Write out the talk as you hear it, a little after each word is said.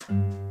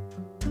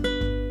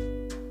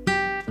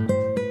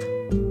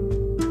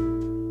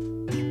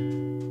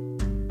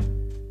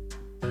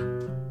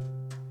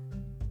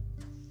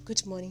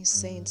morning,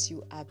 saints.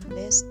 You are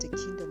blessed. The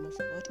kingdom of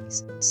God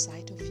is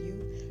inside of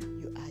you.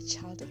 You are a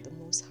child of the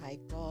Most High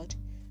God.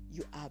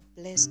 You are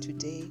blessed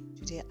today.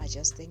 Today, I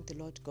just thank the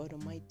Lord God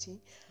Almighty.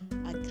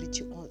 I greet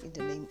you all in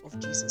the name of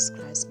Jesus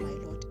Christ, my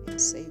Lord and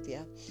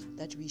Savior,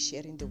 that we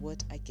share in the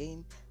word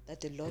again,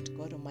 that the Lord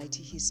God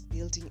Almighty, He's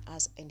building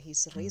us and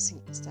He's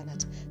raising a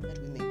standard that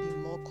we may be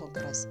more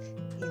conquerors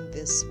in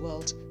this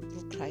world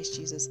through Christ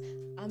Jesus.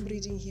 I'm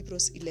reading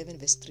Hebrews 11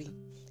 verse 3.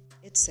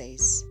 It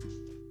says,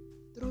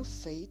 through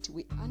faith,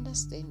 we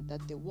understand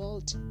that the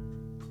world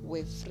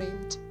were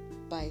framed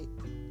by...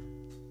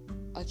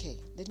 Okay,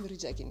 let me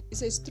read it again. It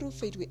says, through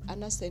faith, we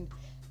understand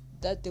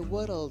that the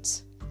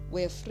worlds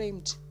were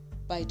framed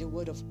by the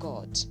word of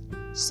God,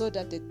 so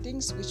that the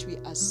things which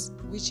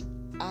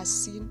are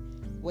seen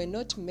were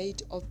not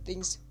made of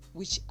things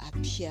which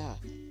appear.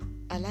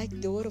 I like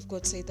the word of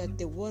God say that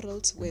the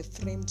worlds were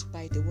framed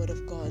by the word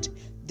of God.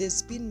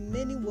 There's been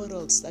many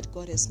worlds that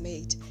God has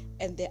made,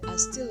 and there are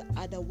still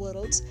other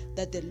worlds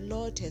that the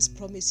Lord has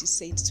promised His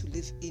saints to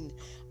live in.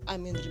 I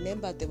mean,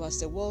 remember, there was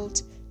the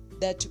world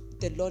that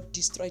the Lord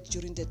destroyed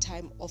during the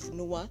time of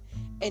Noah,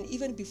 and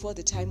even before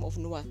the time of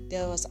Noah,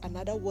 there was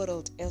another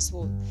world as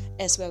well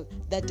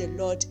that the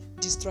Lord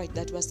destroyed.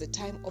 That was the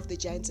time of the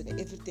giants and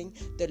everything.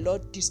 The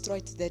Lord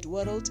destroyed that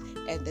world,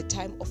 and the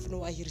time of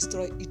Noah, He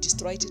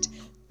destroyed it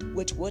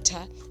with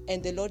water.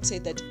 And the Lord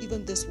said that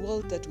even this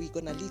world that we're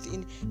gonna live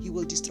in, He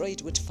will destroy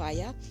it with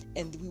fire,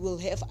 and we will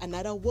have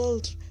another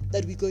world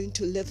that we're going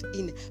to live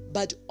in.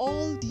 But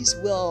all these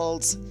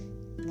worlds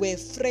were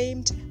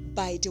framed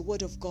by the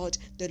word of God.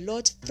 The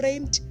Lord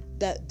framed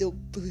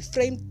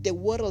the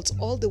worlds,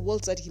 all the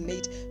worlds that He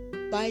made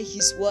by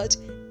His word,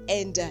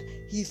 and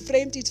He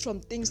framed it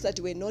from things that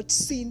were not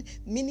seen,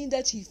 meaning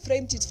that He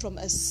framed it from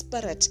a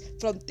spirit,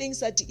 from things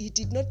that He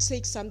did not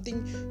take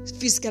something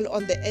physical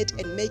on the earth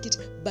and make it,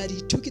 but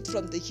He took it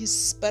from His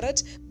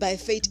spirit by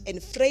faith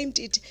and framed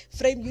it.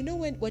 You know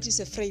what is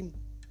a frame?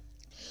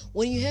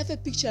 When you have a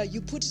picture,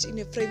 you put it in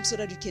a frame so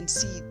that you can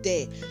see it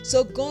there.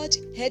 So God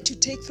had to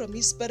take from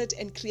His spirit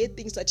and create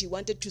things that He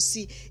wanted to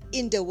see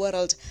in the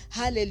world.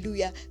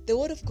 Hallelujah. The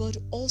word of God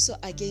also,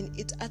 again,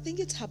 I think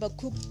it's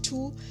Habakkuk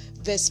 2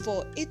 verse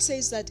 4. It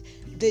says that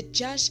the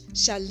just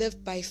shall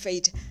live by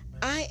faith.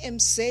 I am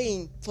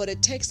saying, for the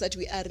text that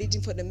we are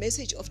reading, for the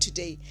message of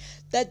today,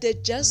 that the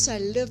just shall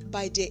live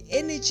by the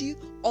energy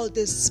or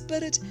the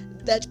spirit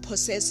that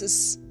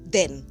possesses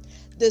them.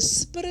 The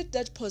spirit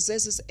that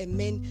possesses a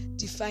man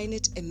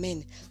defineth a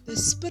man. The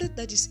spirit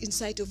that is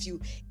inside of you,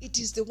 it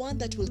is the one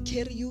that will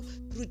carry you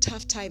through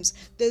tough times.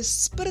 The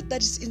spirit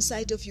that is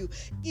inside of you,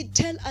 it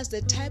tells us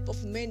the type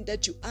of man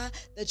that you are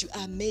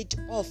made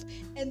of.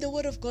 And the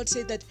word of God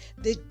said that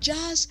the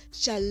just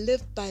shall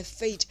live by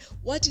faith.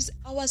 What is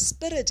our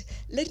spirit?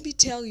 Let me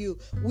tell you,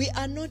 we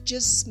are not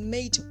just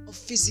made of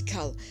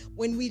physical.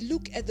 When we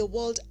look at the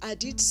world, I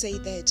did say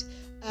that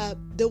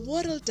the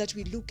world that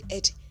we look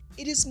at,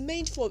 it is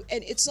made for,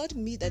 and it's not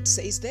me that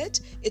says that,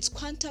 it's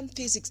quantum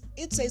physics.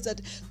 It says that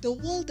the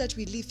world that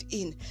we live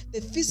in, the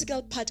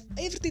physical part,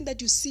 everything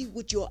that you see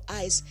with your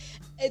eyes,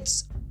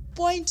 it's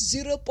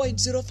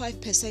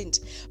 0.05%.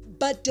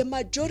 But the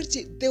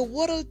majority, the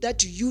world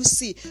that you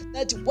see,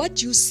 that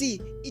what you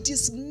see, it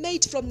is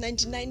made from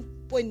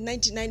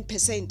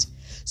 99.99%.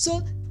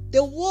 So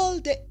the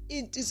world,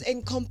 it is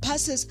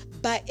encompasses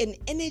by an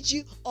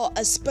energy or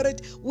a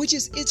spirit, which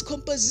is its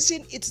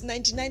composition, it's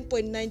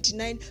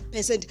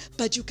 99.99%,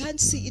 but you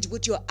can't see it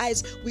with your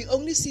eyes. We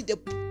only see the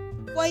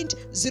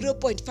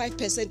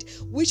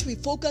 0.5%, which we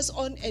focus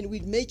on and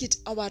we make it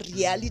our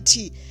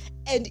reality.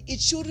 And it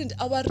shouldn't.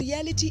 Our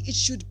reality, it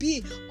should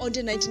be on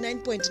the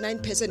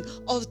 99.9%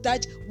 of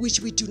that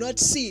which we do not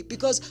see,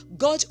 because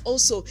God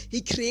also,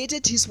 He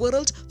created His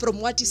world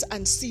from what is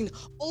unseen.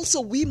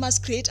 Also, we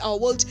must create our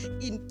world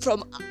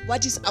from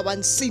what is our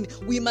unseen.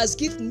 We must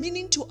give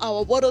meaning to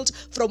our world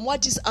from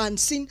what is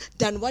unseen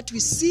than what we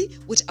see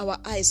with our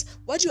eyes.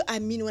 What do I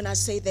mean when I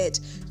say that?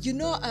 You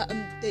know,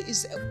 there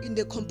is in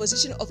the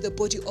composition of the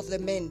body of the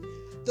man,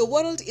 the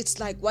world, it's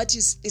like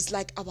it's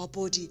like our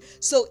body.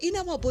 So in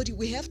our body,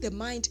 we have the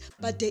mind,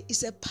 but there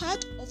is a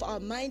part of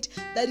our mind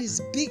that is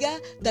bigger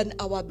than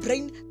our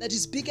brain, that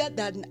is bigger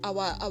than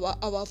our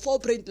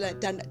forebrain,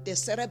 than the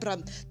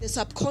cerebrum, the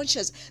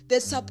subconscious.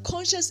 The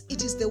subconscious,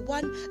 it is the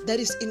one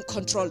that is in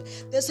control.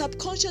 The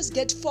subconscious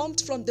gets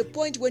formed from the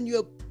point when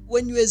you are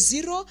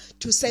 0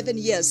 to 7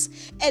 years.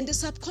 And the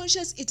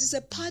subconscious, it is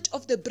a part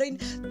of the brain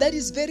that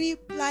is very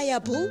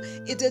pliable.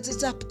 It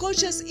is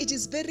subconscious, it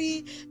is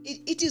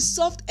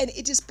soft and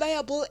it is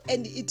pliable,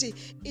 and it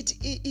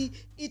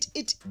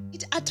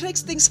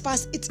attracts things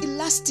fast. It's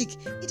elastic.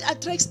 It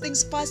attracts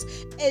things fast,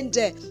 and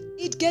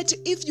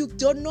if you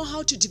don't know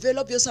how to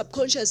develop your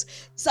subconscious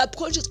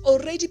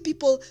already,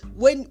 people,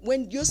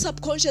 when your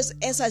subconscious,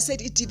 as I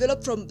said, it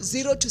developed from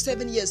 0 to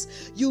 7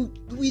 years,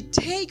 we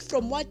take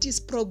from what is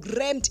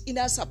programmed in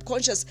our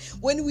subconscious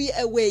when we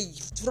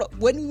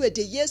were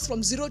the years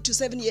from 0 to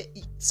 7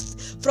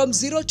 years. From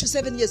 0 to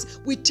 7 years,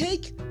 we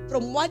take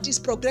from what is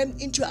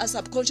programmed into our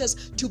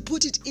subconscious to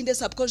put it in the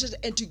subconscious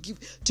and to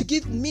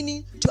give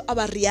meaning to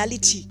our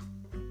reality.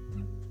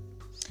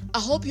 I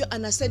hope you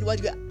understand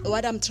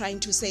what I'm trying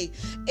to say.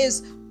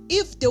 Is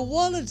if the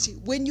world,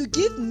 when you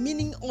give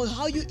meaning on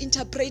how you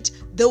interpret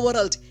the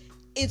world,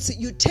 it's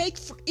you take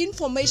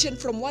information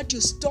from what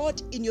you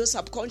stored in your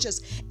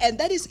subconscious, and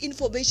that is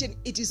information.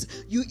 It is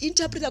you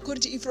interpret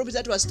according to information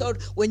that was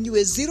stored when you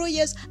were 0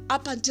 years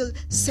up until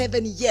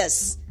 7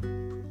 years,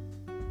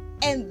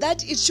 and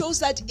that it shows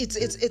that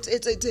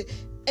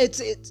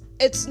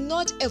it's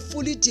not a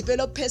fully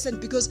developed person,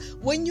 because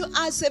when you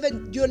are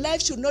 7, your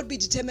life should not be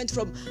determined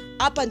from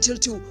up until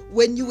to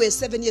when you were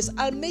 7 years.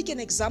 I'll make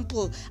an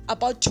example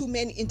about 2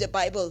 men in the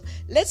Bible.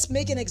 Let's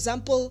make an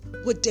example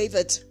with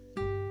David.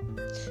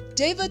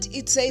 David,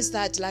 it says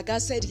that, like I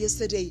said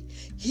yesterday,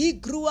 he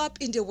grew up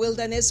in the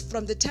wilderness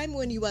from the time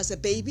when he was a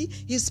baby.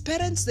 His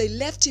parents, they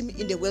left him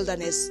in the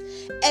wilderness.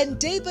 And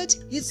David,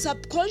 his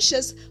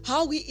subconscious,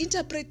 how he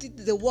interpreted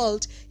the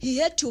world, he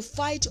had to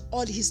fight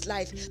all his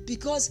life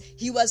because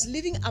he was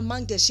living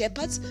among the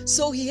shepherds.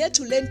 So he had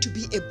to learn to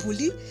be a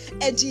bully,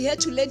 and he had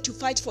to learn to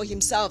fight for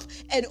himself.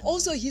 And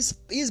also his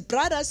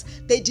brothers,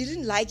 they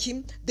didn't like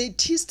him. They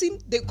teased him.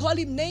 They called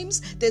him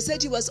names. They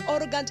said he was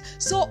arrogant.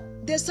 So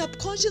the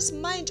subconscious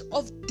mind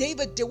of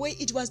David, the way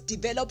it was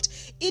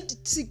developed, it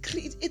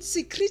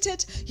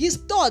secreted his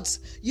thoughts.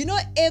 You know,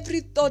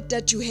 every thought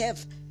that you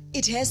have,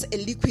 it has a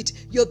liquid.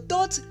 Your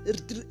thoughts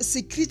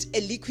secrete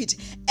a liquid,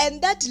 and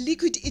that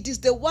liquid, it is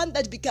the one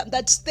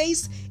that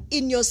stays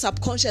in your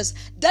subconscious.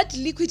 That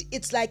liquid,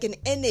 it's like an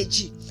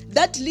energy.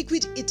 That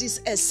liquid, it is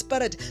a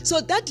spirit.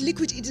 So that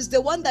liquid, it is the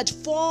one that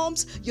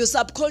forms your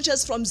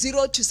subconscious from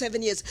 0 to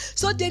 7 years.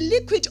 So the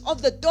liquid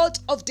of the thought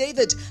of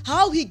David,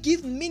 how he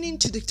gave meaning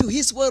to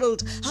his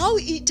world, how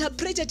he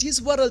interpreted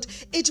his world,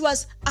 it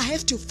was, I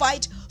have to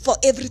fight for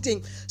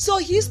everything. So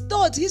his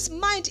thoughts, his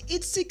mind,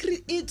 it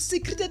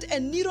secreted a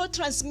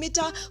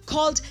neurotransmitter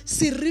called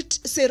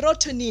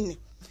serotonin.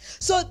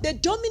 So the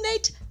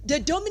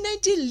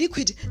dominating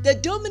liquid, the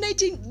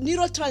dominating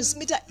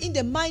neurotransmitter in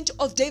the mind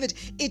of David,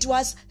 it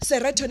was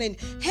serotonin.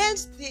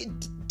 Hence,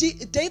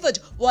 David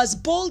was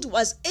bold,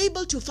 was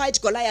able to fight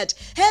Goliath.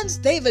 Hence,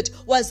 David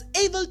was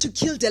able to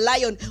kill the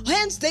lion.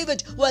 Hence,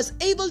 David was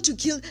able to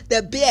kill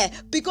the bear,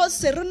 because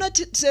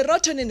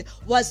serotonin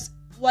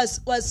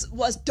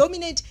was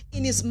dominant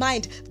in his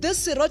mind.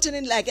 This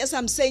serotonin, like as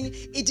I'm saying,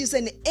 it is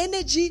an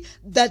energy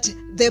that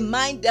the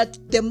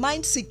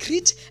mind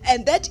secretes,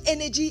 and that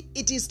energy,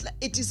 it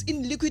is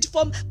in liquid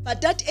form,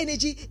 but that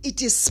energy,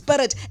 it is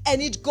spirit, and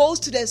it goes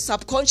to the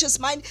subconscious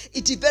mind.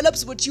 It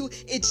develops with you.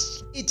 It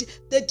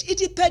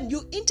depends.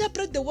 You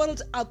interpret the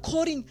world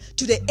according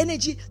to the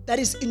energy that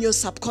is in your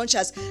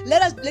subconscious.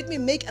 Let me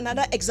make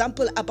another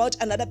example about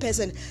another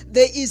person.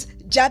 There is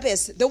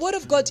Jabez. The word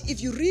of God,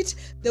 if you read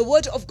the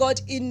word of God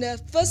in 1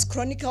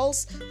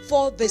 Chronicles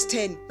 4 verse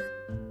 10,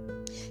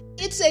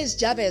 it says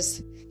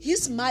Jabez,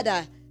 his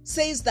mother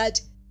says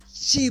that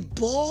she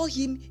bore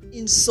him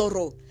in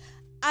sorrow.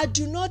 I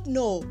do not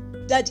know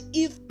that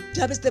if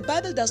Jabez, the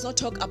Bible does not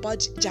talk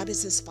about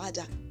Jabez's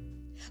father.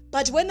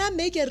 But when I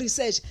make a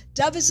research,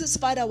 Jabez's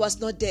father was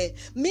not there.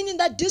 Meaning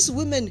that this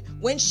woman,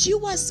 when she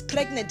was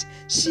pregnant,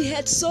 she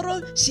had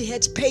sorrow, she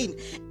had pain.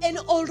 And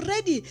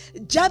already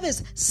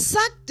Jabez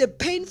sucked the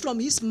pain from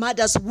his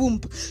mother's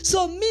womb.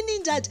 So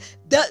meaning that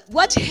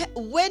what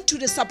went to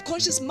the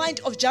subconscious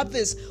mind of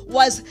Jabez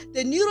was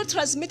the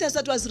neurotransmitters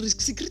that was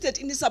secreted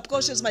in the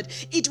subconscious mind.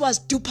 It was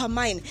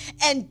dopamine.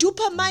 And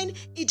dopamine,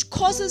 it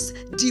causes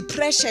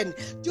depression.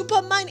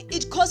 Dopamine,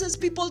 it causes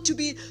people to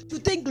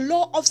think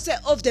low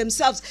of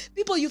themselves.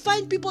 You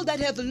find people that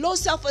have low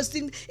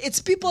self-esteem,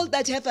 it's people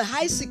that have a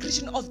high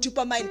secretion of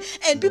dopamine.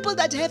 And people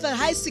that have a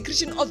high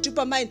secretion of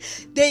dopamine,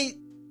 they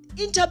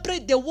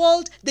interpret the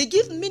world, they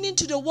give meaning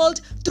to the world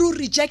through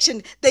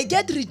rejection. They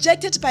get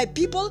rejected by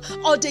people,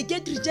 or they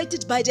get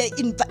rejected by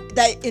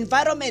the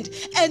environment.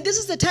 And this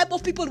is the type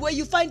of people where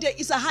you find there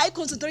is a high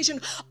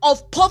concentration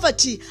of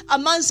poverty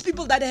amongst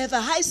people that have a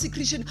high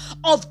secretion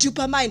of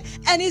dopamine.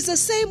 And it's the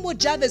same with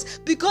Jabez,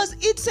 because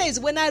it says,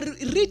 when I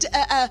read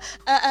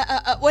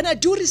when I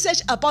do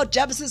research about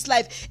Jabez's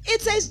life,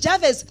 it says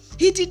Jabez,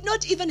 he did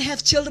not even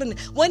have children.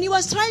 When he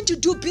was trying to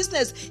do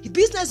business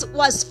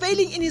was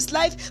failing in his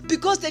life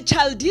because the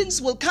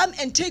Chaldeans will come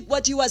and take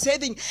what he was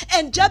having.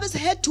 And Jabez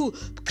had to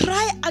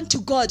cry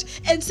unto God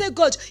and say,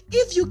 God,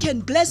 if you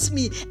can bless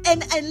me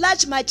and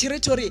enlarge my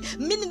territory,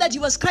 meaning that he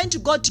was crying to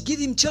God to give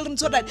him children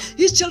so that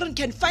his children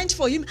can fight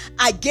for him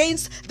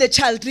against the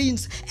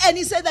Chaldeans. And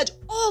he said that,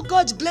 oh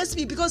God, bless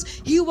me, because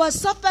he was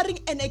suffering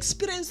and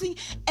experiencing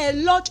a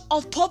lot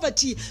of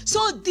poverty.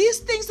 So these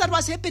things that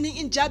was happening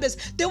in Jabez,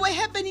 they were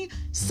happening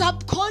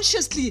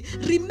subconsciously.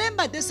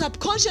 Remember, the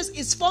subconscious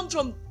is formed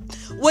from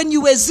when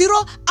you were 0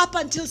 up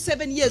until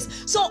 7 years.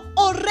 So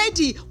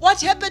already what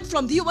happened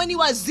from when he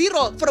was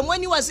 0, from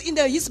when he was in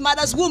his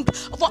mother's womb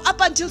for up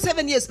until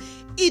 7 years,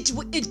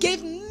 it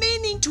gave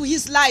meaning to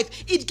his life.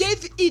 It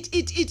gave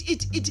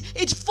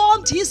it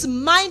formed his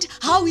mind,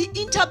 how he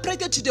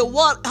interpreted the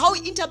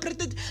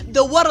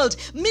world,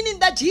 meaning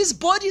that his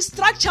body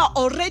structure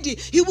already,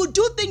 he will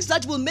do things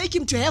that will make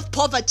him to have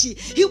poverty.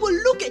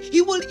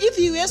 If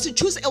he has to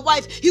choose a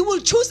wife, he will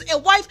choose a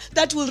wife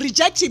that will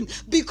reject him,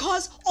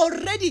 because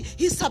already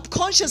his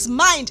subconscious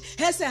mind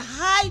has a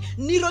high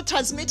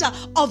neurotransmitter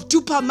of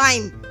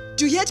dopamine.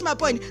 Do you get my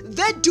point?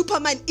 That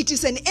dopamine, it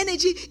is an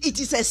energy, it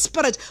is a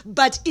spirit,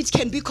 but it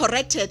can be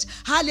corrected.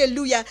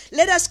 Hallelujah.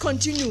 Let us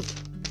continue.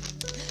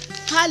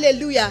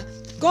 Hallelujah.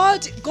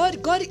 God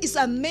is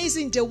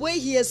amazing, the way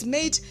he has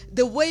made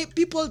the way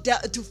people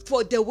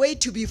for the way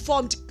to be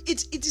formed.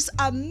 It is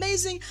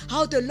amazing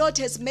how the Lord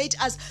has made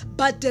us,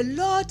 but the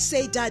Lord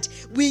said that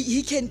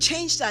he can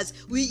change us.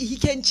 He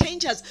can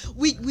change us.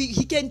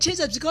 He can change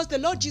us, because the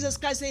Lord Jesus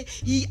Christ said,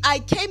 I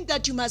came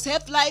that you must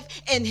have life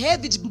and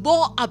have it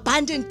more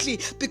abundantly,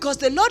 because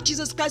the Lord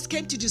Jesus Christ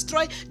came to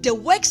destroy the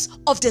works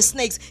of the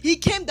snakes. He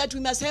came that we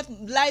must have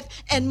life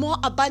and more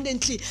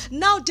abundantly.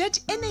 Now that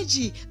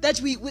energy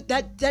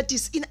that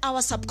is in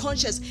our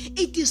subconscious,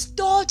 it is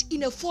stored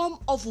in a form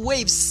of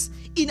waves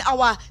in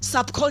our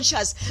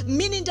subconscious,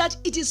 meaning that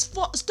it is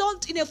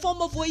stored in a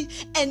form of wave,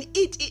 and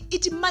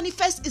it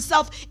manifests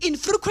itself in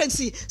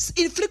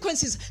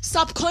frequencies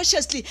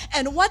subconsciously,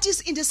 and what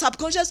is in the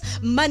subconscious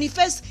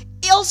manifests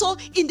also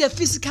in the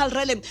physical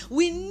realm.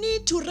 We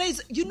need to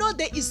raise,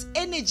 there is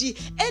energy.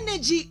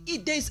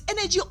 There is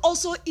energy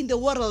also in the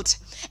world,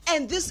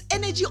 and this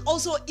energy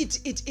also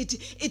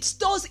it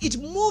stores, it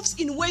moves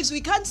in waves.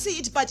 We can't see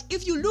it, but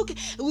if you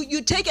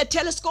take a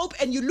telescope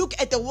and you look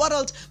at the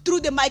world through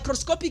the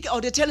microscopic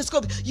or the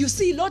telescope, you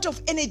see a lot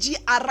of energy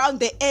around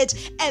the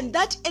earth, and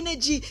that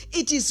energy,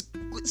 it is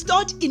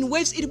stored in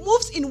waves. It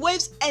moves in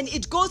waves, and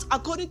it goes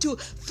according to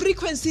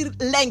frequency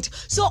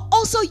length. So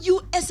also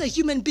you as a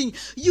human being,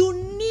 you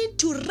need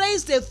to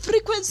raise the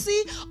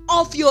frequency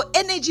of your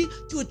energy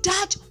to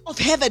that of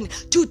heaven,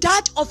 to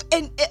that of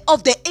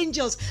the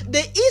angels.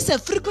 There is a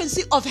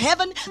frequency of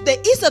heaven, there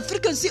is a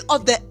frequency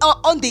of the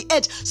on the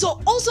earth.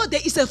 So also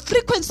there is a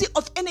frequency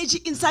of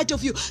energy inside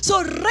of you.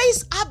 So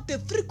raise up the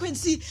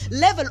frequency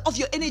level of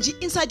your energy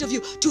inside of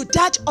you to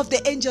that of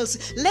the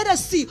angels. Let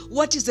us see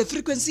what is the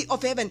frequency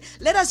of heaven.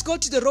 Let us go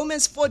to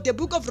the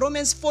book of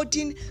Romans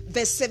 14,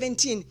 verse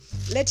 17.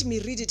 Let me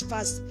read it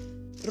fast.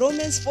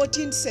 Romans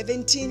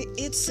 14:17,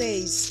 it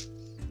says,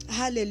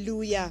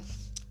 hallelujah.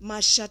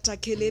 Mashata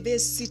kelebe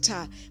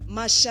sita,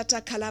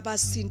 mashata kalaba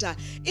sinta.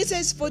 It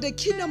says, for the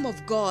kingdom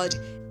of God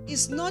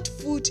is not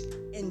food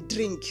and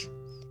drink.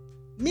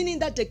 Meaning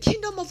that the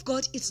kingdom of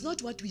God is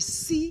not what we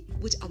see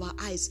with our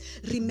eyes.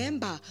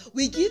 Remember,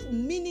 we give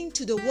meaning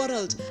to the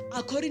world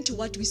according to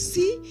what we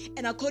see,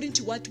 and according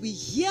to what we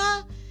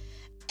hear,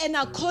 and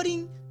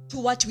according to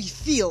what we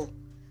feel.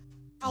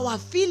 Our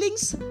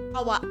feelings,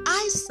 our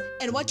eyes,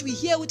 and what we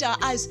hear with our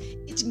eyes,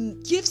 it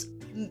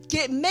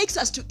makes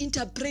us to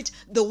interpret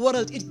the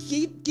world.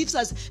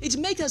 It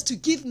makes us to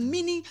give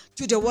meaning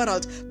to the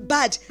world.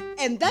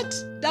 And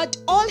that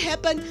all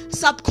happen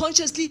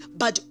subconsciously,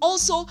 but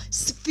also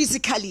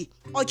physically.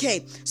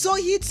 Okay, so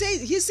he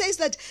says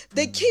that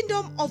the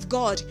kingdom of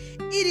God,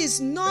 it is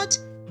not,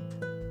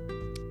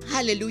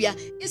 hallelujah,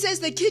 it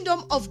says the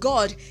kingdom of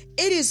God,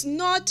 it is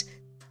not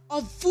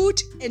of food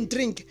and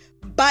drink,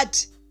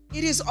 but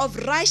it is of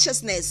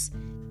righteousness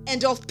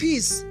and of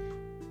peace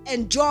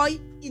and joy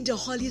in the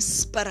Holy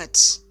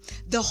Spirit.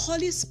 The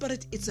Holy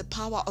Spirit is the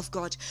power of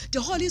God. The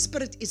Holy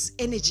Spirit is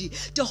energy.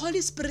 The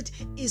Holy Spirit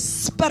is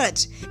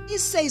spirit. It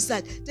says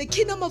that the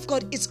kingdom of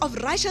God is of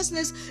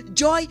righteousness,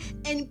 joy,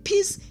 and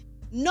peace.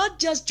 Not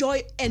just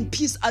joy and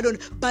peace alone,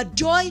 but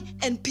joy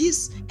and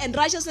peace and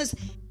righteousness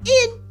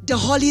in the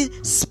Holy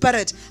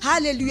Spirit.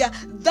 Hallelujah.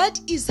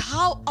 That is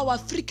how our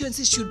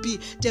frequency should be.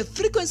 The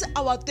frequency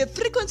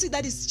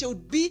that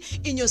should be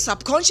in your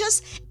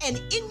subconscious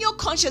and in your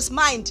conscious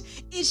mind.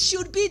 It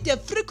should be the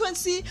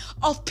frequency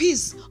of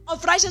peace,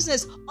 of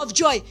righteousness, of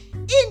joy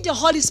in the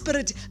Holy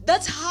Spirit.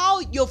 That's how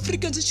your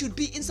frequency should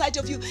be inside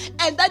of you.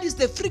 And that is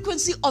the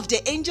frequency of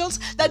the angels.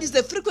 That is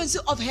the frequency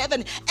of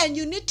heaven. And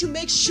you need to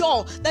make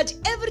sure that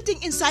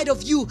everything inside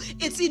of you,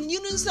 it's in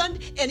unison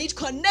and it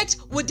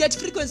connects with that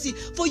frequency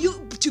for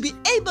you to be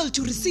able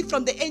to receive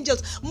from the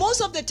angels.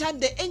 Most of the time,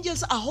 the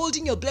angels are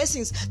holding your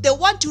blessings. They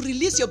want to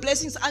release your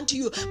blessings unto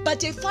you, but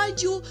they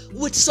find you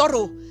with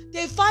sorrow.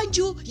 They find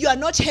you are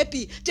not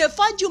happy. They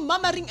find you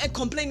murmuring and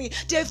complaining.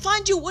 They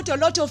find you with a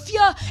lot of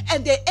fear,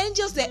 and the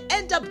angels, they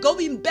end up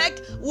going back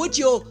with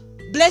your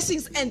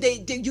blessings, and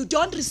you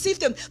don't receive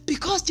them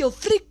because your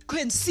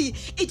frequency,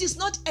 it is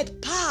not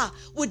at par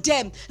with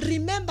them.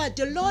 Remember,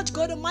 the Lord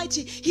God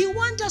Almighty, He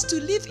wants us to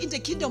live in the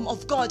kingdom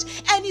of God,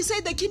 and He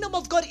said the kingdom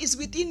of God is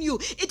within you.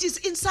 It is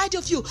inside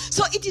of you.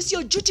 So it is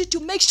your duty to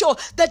make sure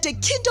that the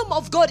kingdom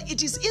of God,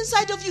 it is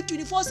inside of you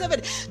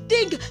 24/7.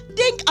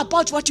 Think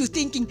about what you're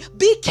thinking.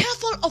 Be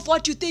careful of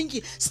what you're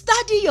thinking.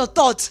 Study your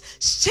thoughts.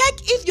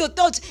 Check if your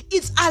thoughts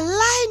is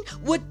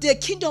aligned with the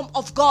kingdom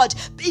of God.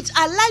 It's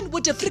aligned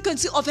with the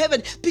frequency of heaven.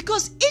 heaven,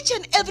 because each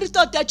and every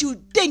thought that you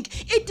think,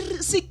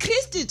 it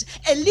secretes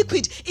a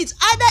liquid. It's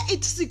either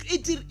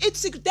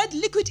that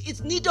liquid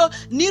is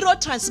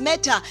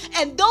neurotransmitter,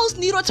 and those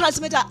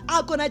neurotransmitters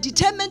are gonna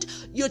determine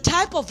your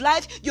type of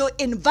life, your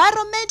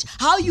environment,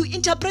 how you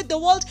interpret the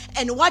world,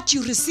 and what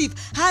you receive.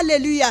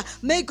 Hallelujah.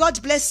 May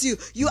God bless you.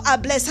 You are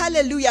blessed.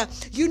 Hallelujah.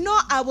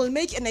 I will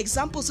make an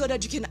example so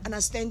that you can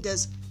understand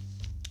this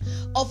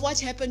of what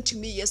happened to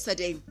me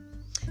yesterday.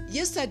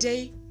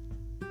 Yesterday,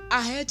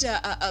 I had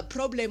a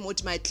problem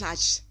with my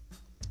clutch.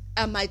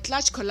 My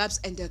clutch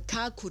collapsed and the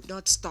car could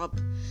not stop.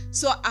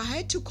 So I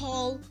had to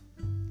call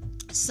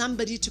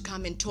somebody to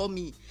come and tow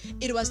me.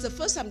 It was the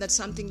first time that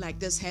something like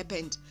this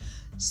happened.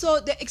 So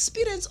the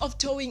experience of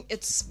towing,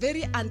 it's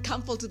very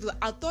uncomfortable.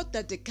 I thought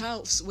that the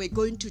cars were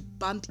going to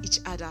bump each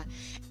other,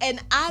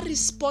 and I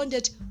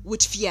responded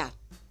with fear.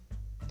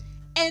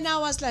 And I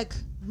was like,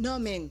 no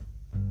man,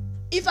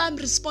 if I'm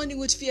responding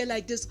with fear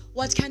like this,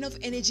 what kind of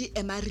energy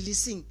am I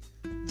releasing?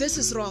 This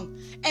is wrong.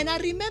 And I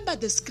remember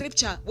the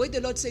scripture where the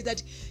Lord said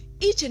that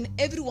each and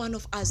every one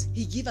of us,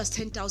 He gave us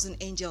 10,000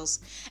 angels.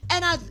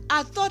 And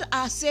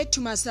I said to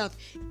myself,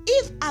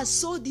 if I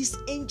saw these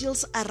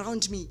angels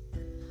around me,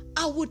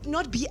 I would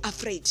not be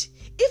afraid.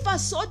 If I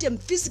saw them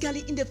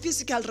physically in the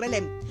physical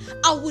realm,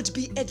 I would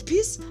be at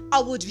peace. I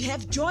would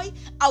have joy.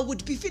 I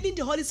would be feeling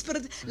the Holy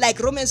Spirit, like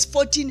Romans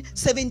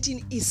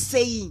 14:17 is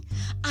saying.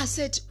 I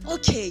said,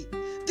 okay,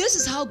 this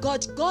is how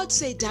God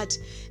said that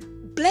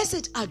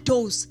blessed are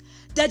those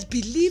that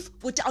believe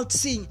without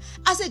seeing.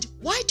 I said,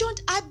 why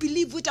don't I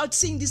believe without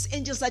seeing these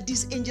angels, that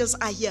these angels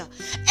are here?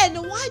 And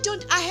why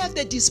don't I have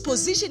the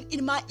disposition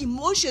in my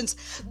emotions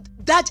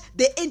that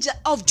the angel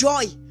of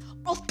joy,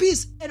 of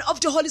peace, and of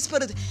the Holy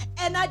Spirit?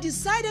 And I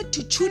decided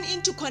to tune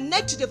in, to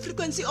connect to the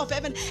frequency of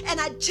heaven,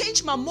 and I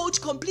changed my mode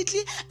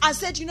completely. I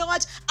said, you know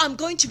what, I'm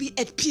going to be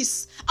at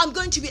peace, I'm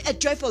going to be at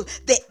joyful.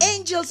 The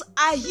angels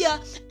are here,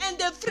 and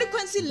the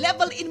frequency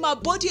level in my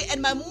body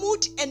and my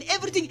mood and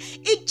everything,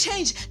 it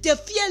changed. The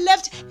fear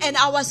left and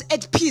I was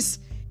at peace.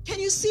 Can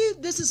you see?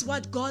 This is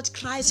what God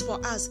cries for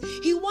us.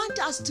 He wants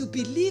us to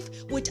believe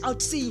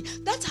without seeing.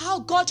 That's how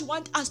God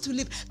wants us to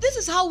live. This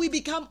is how we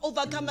become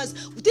overcomers.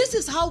 This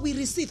is how we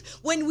receive.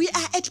 When we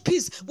are at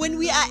peace, when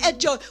we are at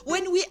joy,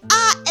 when we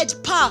are at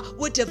par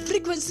with the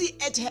frequency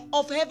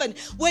of heaven,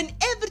 when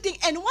everything,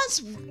 and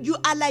once you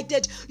are like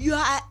that, you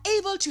are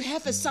able to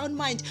have a sound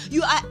mind.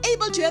 You are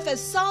able to have a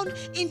sound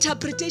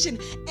interpretation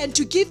and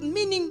to give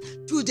meaning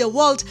to the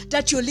world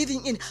that you're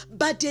living in.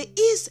 But there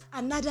is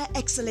another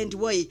excellent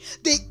way.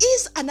 There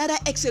is another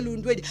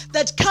excellent way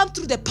that comes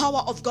through the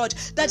power of God,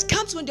 that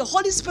comes when the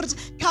Holy Spirit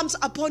comes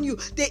upon you.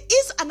 There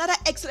is another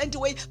excellent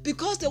way,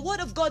 because the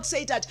word of God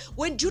said that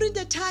when during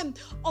the time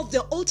of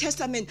the Old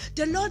Testament,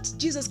 the Lord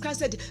Jesus Christ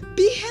said,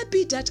 be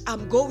happy that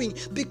I'm going,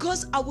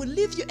 because I will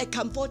leave you a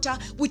comforter,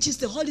 which is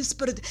the Holy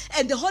Spirit,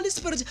 and the Holy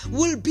Spirit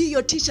will be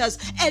your teachers.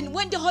 And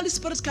when the Holy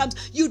Spirit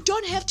comes, you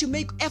don't have to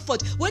make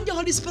effort. When the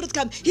Holy Spirit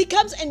comes, He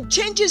comes and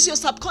changes your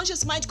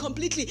subconscious mind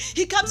completely.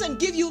 He comes and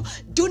gives you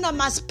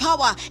dunamis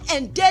power,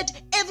 and that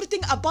everything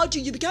about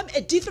you become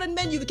a different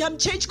man. You become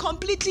changed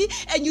completely,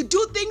 and you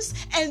do things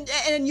and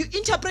you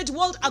interpret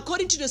world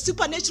according to the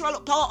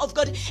supernatural power of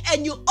God,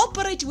 and you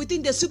operate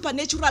within the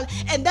supernatural,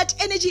 and that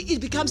energy,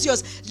 it becomes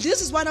yours.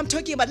 This is what I'm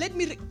talking about. Let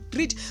me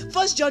read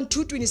 1 John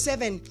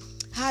 2:27.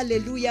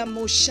 Hallelujah.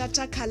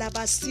 Moshata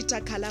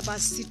kalabasita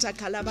kalabasita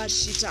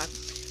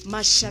kalabashita.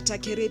 Mashata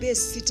kerebe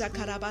sita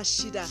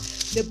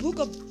karabashida. The book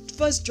of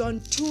 1 John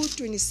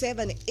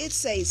 2:27, it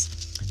says,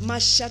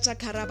 Mashata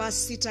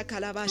karabasita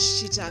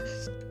kalabashita.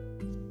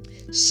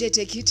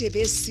 Shetekite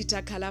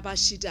besita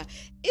kalabashita.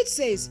 It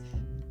says,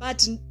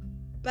 but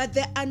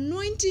the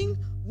anointing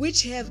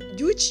which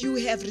you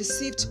have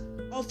received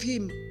of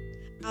Him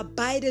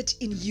abideth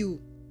in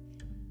you,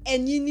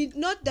 and ye need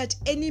not that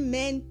any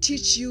man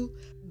teach you,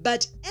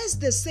 but as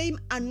the same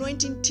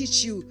anointing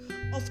teach you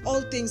of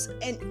all things,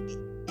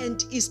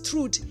 and is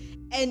truth,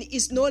 and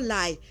is no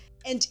lie,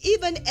 and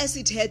even as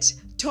it had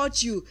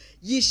taught you,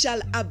 ye shall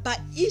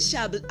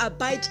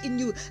abide in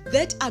you.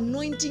 That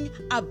anointing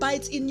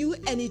abides in you,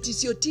 and it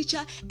is your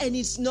teacher, and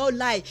it's no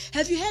lie.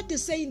 Have you heard the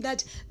saying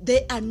that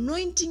the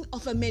anointing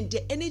of a man,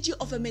 the energy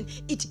of a man,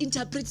 it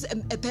interprets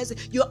a person?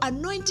 Your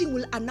anointing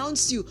will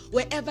announce you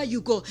wherever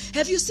you go.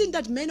 Have you seen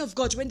that men of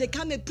God, when they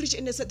come and preach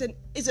in a certain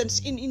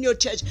in your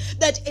church,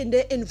 that in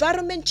the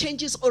environment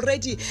changes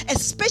already,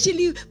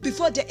 especially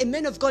before the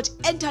men of God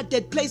enter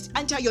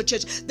your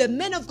church. The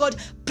men of God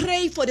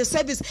pray for the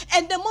service,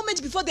 and the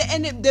moment before the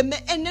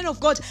men of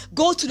God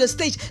go to the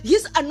stage,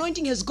 his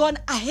anointing has gone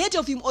ahead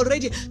of him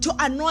already to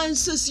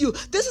announce you.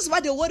 This is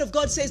what the word of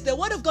God says. The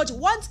word of God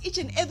wants each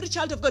and every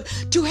child of God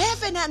to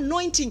have an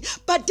anointing,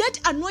 but that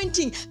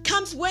anointing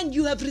comes when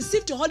you have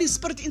received the Holy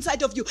Spirit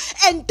inside of you,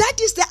 and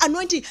that is the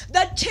anointing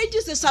that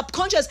changes the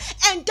subconscious,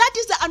 and that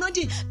is the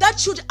anointing that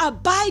should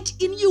abide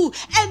in you.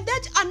 And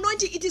that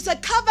anointing, it is a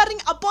covering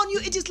upon you.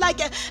 It is like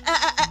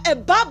a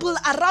bubble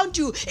around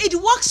you. It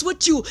walks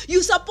with you.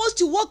 You're supposed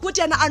to walk with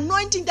an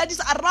anointing that is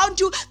around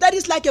you that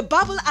is like a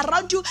bubble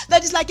around you,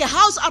 that is like a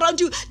house around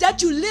you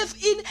that you live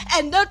in,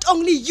 and not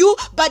only you,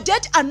 but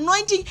that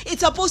anointing is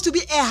supposed to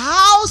be a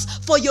house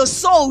for your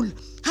soul.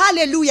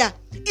 Hallelujah.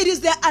 It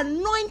is the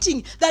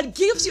anointing that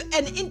gives you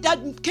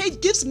that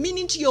gives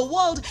meaning to your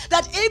world,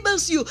 that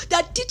enables you,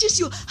 that teaches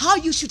you how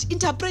you should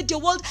interpret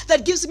your world,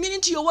 that gives meaning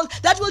to your world,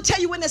 that will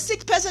tell you when a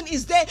sick person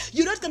is there,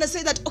 you're not going to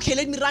say that, okay,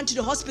 let me run to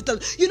the hospital.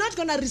 You're not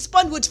going to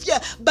respond with fear,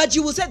 but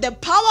you will say the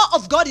power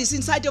of God is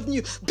inside of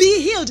you.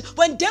 Be healed.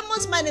 When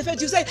demons manifest,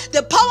 you say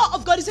the power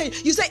of God is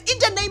inside. You say, in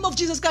the name of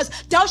Jesus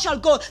Christ, thou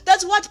shalt go.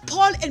 That's what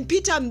Paul and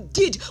Peter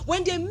did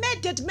when they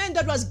met that man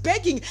that was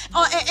begging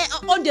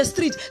on the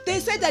street. They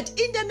said that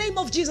in the name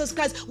of Jesus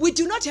Christ, we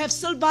do not have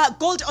silver,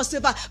 gold or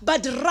silver,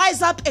 but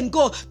rise up and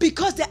go,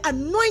 because the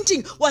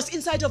anointing was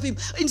inside of him,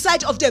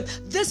 inside of them.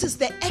 This is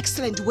the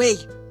excellent way.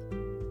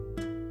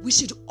 We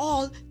should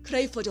all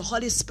crave for the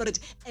Holy Spirit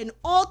and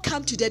all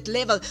come to that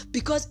level,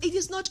 because it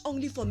is not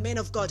only for men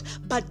of God,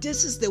 but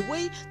this is the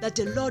way that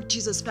the Lord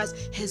Jesus Christ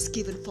has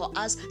given for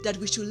us, that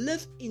we should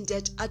live in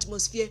that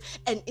atmosphere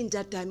and in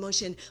that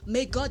dimension.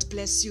 May God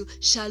bless you.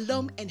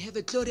 Shalom, and have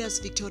a glorious,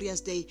 victorious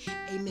day.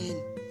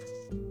 Amen.